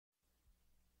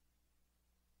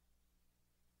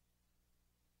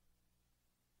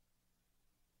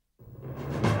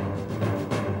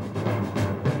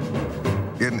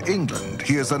England,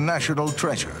 he is a national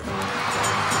treasure.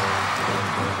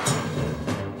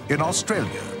 In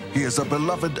Australia, he is a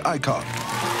beloved icon.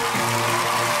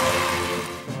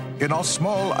 In a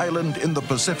small island in the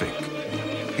Pacific,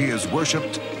 he is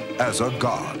worshipped as a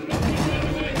god.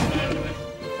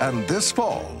 And this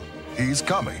fall, he's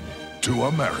coming to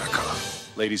America.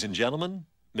 Ladies and gentlemen,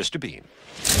 Mr. Bean.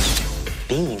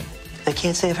 Bean? I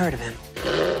can't say I've heard of him.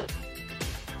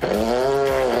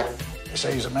 They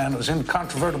say he's a man whose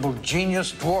incontrovertible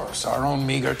genius dwarfs our own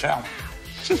meager talent.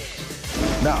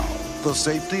 Now, the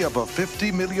safety of a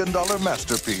 $50 million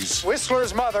masterpiece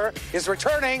Whistler's mother is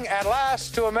returning at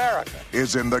last to America.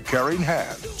 is in the caring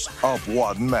hands of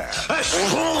one man.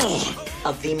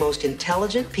 Of the most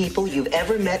intelligent people you've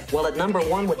ever met, well, at number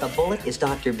one with a bullet is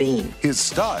Dr. Bean. His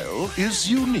style is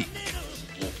unique.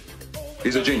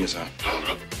 He's a genius, huh?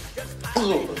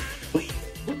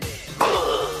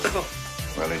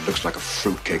 Well, he looks like a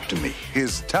fruitcake to me.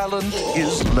 His talent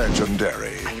is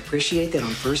legendary. I appreciate that on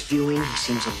first viewing, he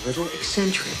seems a little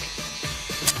eccentric.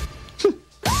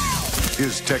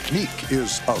 His technique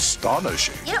is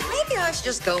astonishing. You know, maybe I should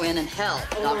just go in and help,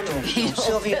 Dr. Bean.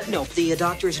 Sylvia, no, the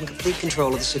doctor is in complete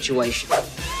control of the situation.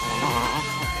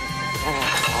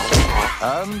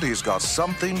 And he's got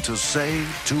something to say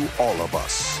to all of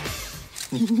us.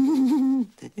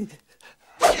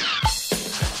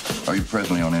 Are you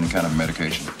presently on any kind of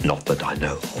medication? Not that I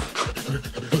know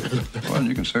of. Well,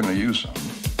 you can certainly use some.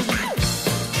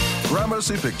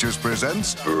 Gramercy Pictures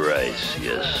presents Brace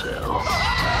yourself.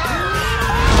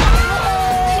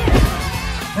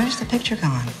 Where's the picture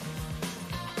gone?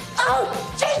 Oh,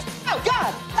 jeez! Oh,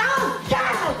 God! Oh,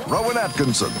 God! Rowan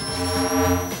Atkinson,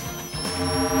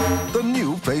 the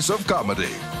new face of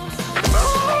comedy.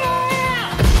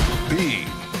 Bean,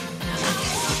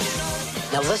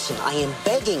 Now listen, I am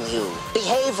begging you,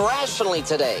 behave rationally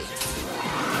today.